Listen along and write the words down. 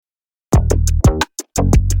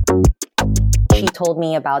She told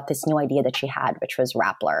me about this new idea that she had, which was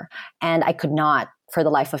Rappler. And I could not, for the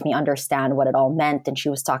life of me, understand what it all meant. And she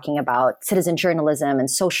was talking about citizen journalism and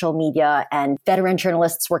social media and veteran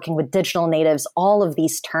journalists working with digital natives, all of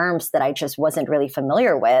these terms that I just wasn't really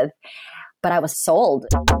familiar with. But I was sold.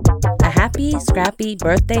 A happy, scrappy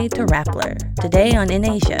birthday to Rappler. Today on In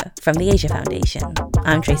Asia from the Asia Foundation.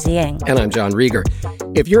 I'm Tracy Yang. And I'm John Rieger.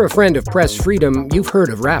 If you're a friend of press freedom, you've heard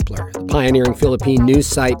of Rappler, the pioneering Philippine news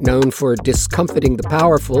site known for discomfiting the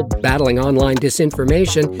powerful, battling online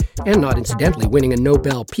disinformation, and not incidentally winning a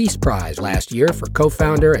Nobel Peace Prize last year for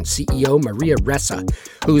co-founder and CEO Maria Ressa,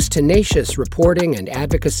 whose tenacious reporting and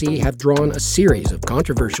advocacy have drawn a series of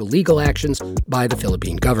controversial legal actions by the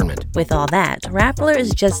Philippine government. With all that, Rappler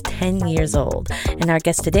is just 10 years old, and our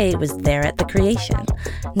guest today was there at the creation.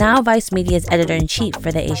 Now Vice Media's editor-in-chief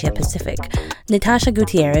for the Asia Pacific, Natasha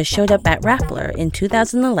Gutierrez showed up at Rappler in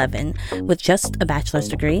 2011 with just a bachelor's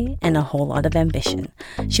degree and a whole lot of ambition.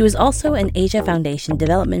 She was also an Asia Foundation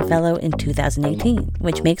Development Fellow in 2018,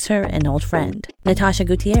 which makes her an old friend. Natasha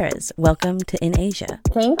Gutierrez, welcome to In Asia.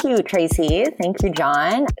 Thank you, Tracy. Thank you,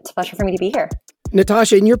 John. It's a pleasure for me to be here.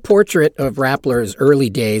 Natasha, in your portrait of Rappler's early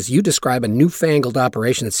days, you describe a newfangled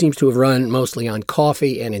operation that seems to have run mostly on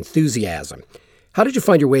coffee and enthusiasm. How did you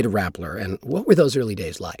find your way to Rappler, and what were those early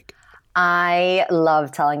days like? I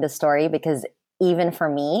love telling this story because even for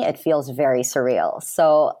me, it feels very surreal.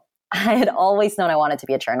 So I had always known I wanted to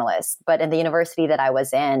be a journalist, but in the university that I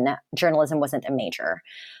was in, journalism wasn't a major.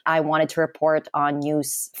 I wanted to report on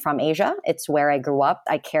news from Asia. It's where I grew up.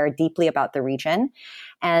 I care deeply about the region.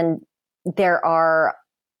 And there are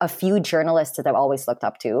a few journalists that I've always looked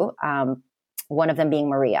up to. One of them being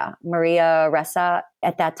Maria. Maria Ressa,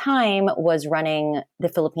 at that time, was running the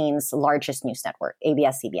Philippines' largest news network,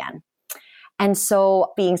 ABS-CBN. And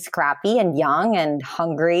so being scrappy and young and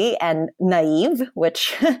hungry and naive,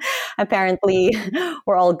 which apparently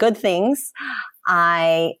were all good things,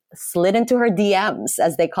 I slid into her DMs,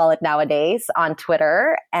 as they call it nowadays, on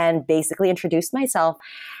Twitter and basically introduced myself.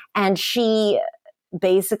 And she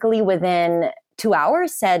basically within 2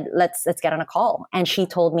 hours said, let's get on a call. And she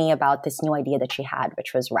told me about this new idea that she had,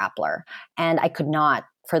 which was Rappler. And I could not,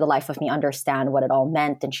 for the life of me, understand what it all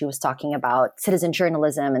meant. And she was talking about citizen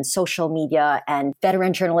journalism and social media and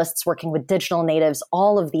veteran journalists working with digital natives,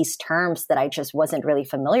 all of these terms that I just wasn't really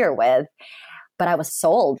familiar with. But I was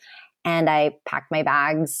sold. And I packed my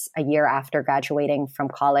bags a year after graduating from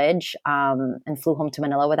college and flew home to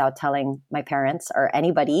Manila without telling my parents or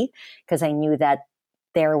anybody, because I knew that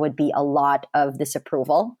there would be a lot of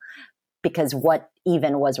disapproval, because what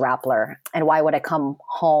even was Rappler and why would I come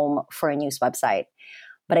home for a news website?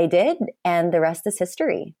 But I did, and the rest is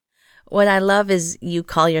history. What I love is you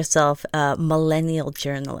call yourself a millennial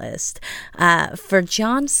journalist. For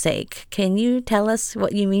John's sake, can you tell us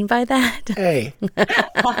what you mean by that? Hey.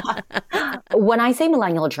 When I say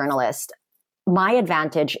millennial journalist, my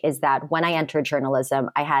advantage is that when I entered journalism,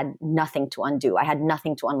 I had nothing to undo. I had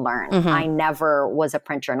nothing to unlearn. Mm-hmm. I never was a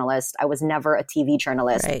print journalist. I was never a TV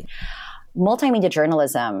journalist. Right. Multimedia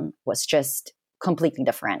journalism was just completely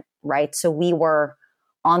different, right? So we were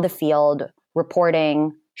on the field,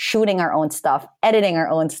 reporting, shooting our own stuff, editing our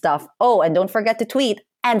own stuff. Oh, and don't forget to tweet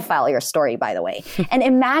and file your story, by the way. And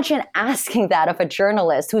imagine asking that of a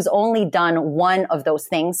journalist who's only done one of those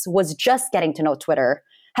things, was just getting to know Twitter,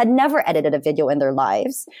 had never edited a video in their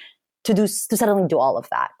lives, to suddenly do all of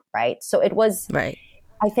that, right? So it was, right.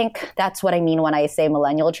 I think that's what I mean when I say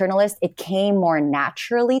millennial journalist. It came more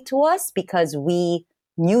naturally to us because we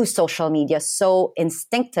knew social media so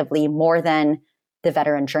instinctively more than the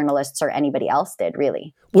veteran journalists or anybody else did,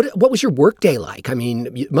 really. What was your workday like? I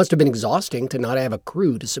mean, it must have been exhausting to not have a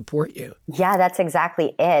crew to support you. Yeah, that's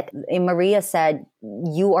exactly it. And Maria said,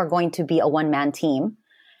 you are going to be a one-man team,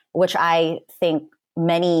 which I think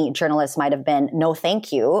many journalists might have been, no,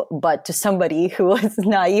 thank you. But to somebody who was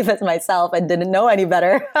naive as myself and didn't know any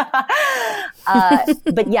better.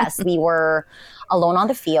 But yes, we were alone on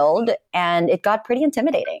the field, and it got pretty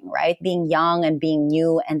intimidating, right? Being young and being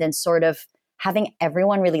new, and then sort of having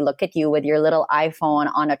everyone really look at you with your little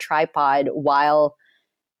iPhone on a tripod while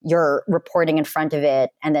you're reporting in front of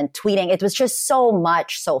it and then tweeting. It was just so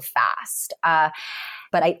much, so fast.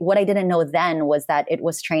 But what I didn't know then was that it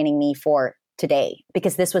was training me for today,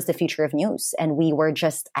 because this was the future of news and we were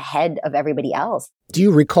just ahead of everybody else. Do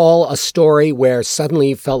you recall a story where suddenly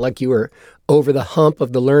you felt like you were over the hump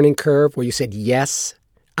of the learning curve, where you said, yes,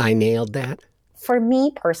 I nailed that? For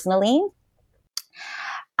me personally,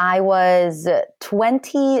 I was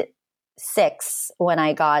 26 6 when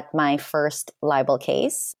I got my first libel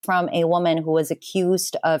case from a woman who was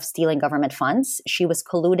accused of stealing government funds. She was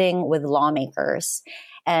colluding with lawmakers,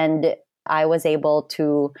 and I was able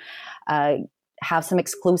to have some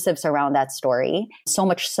exclusives around that story. So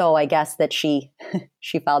much so, I guess, that she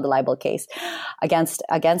filed a libel case against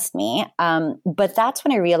me. But that's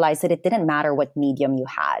when I realized that it didn't matter what medium you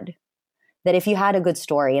had. That if you had a good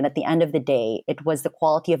story, and at the end of the day, it was the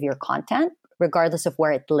quality of your content, regardless of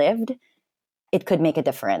where it lived, it could make a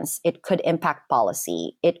difference. It could impact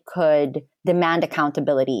policy. It could demand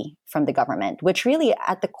accountability from the government, which really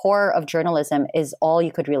at the core of journalism is all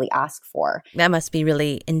you could really ask for. That must be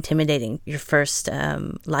really intimidating, your first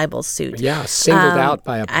libel suit. Yeah, singled out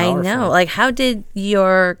by a powerful. I know. Like, how did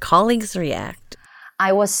your colleagues react?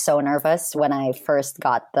 I was so nervous when I first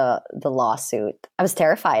got the lawsuit. I was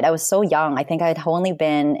terrified. I was so young. I think I had only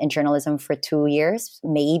been in journalism for 2 years,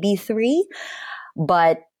 maybe 3.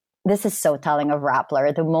 But this is so telling of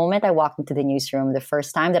Rappler. The moment I walked into the newsroom, the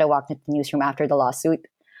first time that I walked into the newsroom after the lawsuit,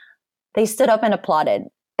 they stood up and applauded.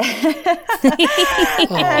 And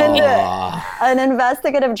an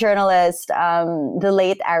investigative journalist, the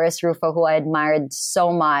late Aris Rufo, who I admired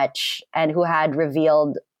so much and who had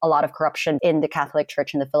revealed a lot of corruption in the Catholic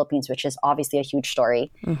Church in the Philippines, which is obviously a huge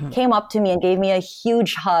story, came up to me and gave me a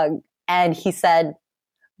huge hug. And he said,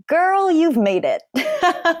 "Girl, you've made it."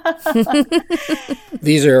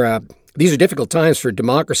 These are difficult times for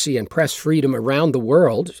democracy and press freedom around the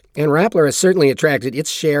world, and Rappler has certainly attracted its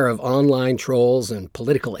share of online trolls and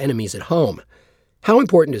political enemies at home. How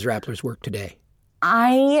important is Rappler's work today?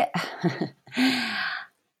 I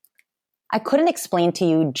couldn't explain to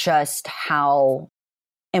you just how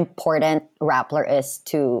important Rappler is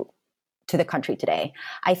to the country today.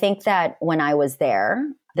 I think that when I was there,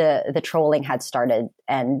 the trolling had started,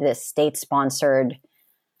 and the state-sponsored,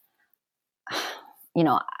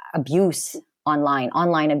 abuse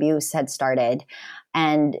online abuse had started.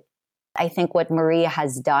 And I think what Maria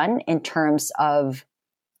has done in terms of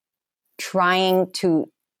trying to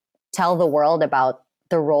tell the world about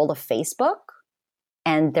the role of Facebook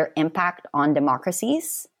and their impact on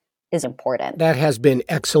democracies is important. That has been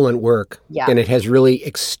excellent work. Yeah. And it has really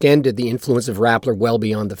extended the influence of Rappler well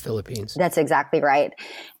beyond the Philippines. That's exactly right.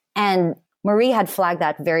 And Marie had flagged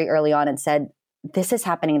that very early on and said, this is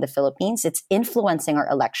happening in the Philippines. It's influencing our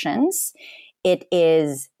elections. It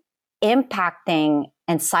is impacting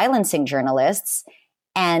and silencing journalists.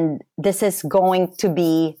 And this is going to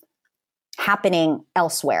be happening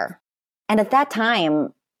elsewhere. And at that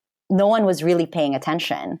time, no one was really paying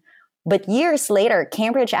attention. But years later,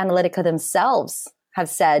 Cambridge Analytica themselves have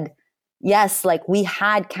said, yes, like we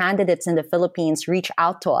had candidates in the Philippines reach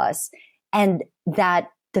out to us, and that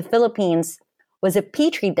the Philippines was a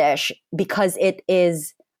petri dish because it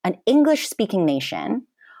is an English-speaking nation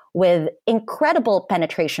with incredible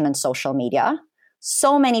penetration in social media.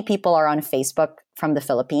 So many people are on Facebook from the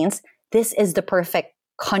Philippines. This is the perfect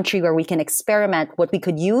country where we can experiment what we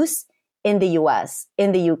could use in the US,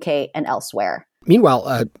 in the UK, and elsewhere.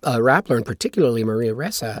 Meanwhile, Rappler, and particularly Maria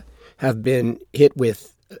Ressa, have been hit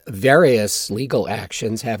with various legal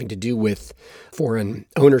actions having to do with foreign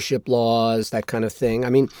ownership laws, that kind of thing. I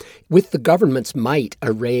mean, with the government's might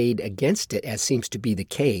arrayed against it, as seems to be the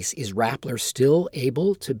case, is Rappler still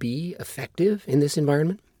able to be effective in this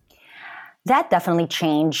environment? That definitely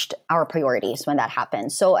changed our priorities when that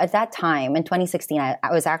happened. So at that time, in 2016, I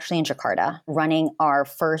was actually in Jakarta running our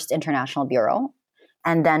first international bureau.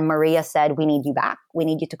 And then Maria said, we need you back. We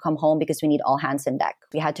need you to come home because we need all hands in deck.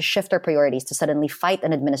 We had to shift our priorities to suddenly fight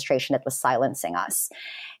an administration that was silencing us.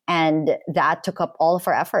 And that took up all of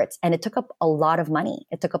our efforts. And it took up a lot of money.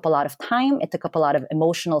 It took up a lot of time. It took up a lot of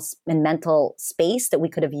emotional and mental space that we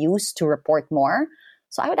could have used to report more.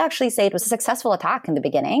 So I would actually say it was a successful attack in the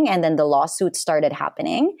beginning. And then the lawsuits started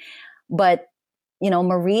happening. But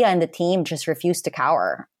Maria and the team just refused to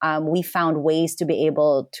cower. We found ways to be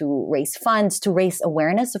able to raise funds, to raise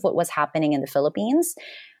awareness of what was happening in the Philippines.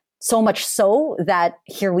 So much so that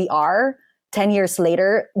here we are 10 years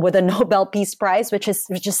later with a Nobel Peace Prize, which is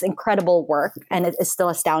just incredible work. And it is still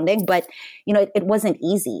astounding. But, it wasn't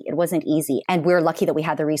easy. It wasn't easy. And we're lucky that we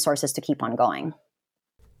had the resources to keep on going.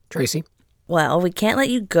 Tracy? Well, we can't let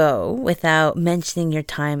you go without mentioning your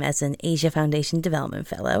time as an Asia Foundation Development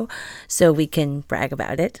Fellow, so we can brag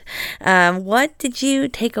about it. What did you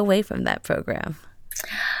take away from that program?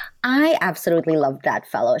 I absolutely loved that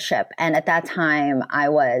fellowship. And at that time, I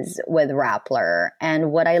was with Rappler.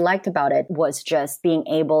 And what I liked about it was just being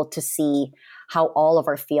able to see how all of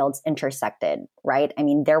our fields intersected, right? I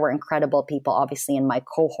mean, there were incredible people, obviously, in my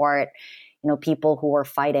cohort. people who were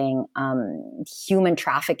fighting human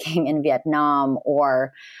trafficking in Vietnam,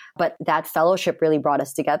 but that fellowship really brought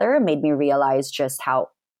us together and made me realize just how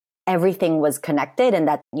everything was connected, and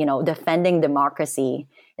that, defending democracy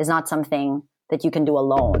is not something that you can do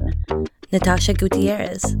alone. Natasha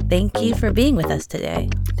Gutierrez, thank you for being with us today.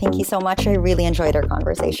 Thank you so much. I really enjoyed our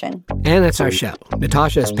conversation. And that's our show.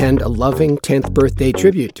 Natasha has penned a loving 10th birthday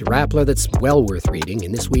tribute to Rappler that's well worth reading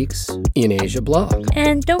in this week's In Asia blog.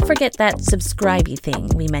 And don't forget that subscribey thing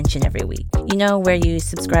we mention every week. Where you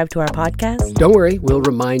subscribe to our podcast? Don't worry, we'll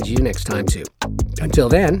remind you next time too. Until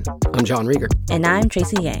then, I'm John Rieger. And I'm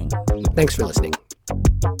Tracy Yang. Thanks for listening.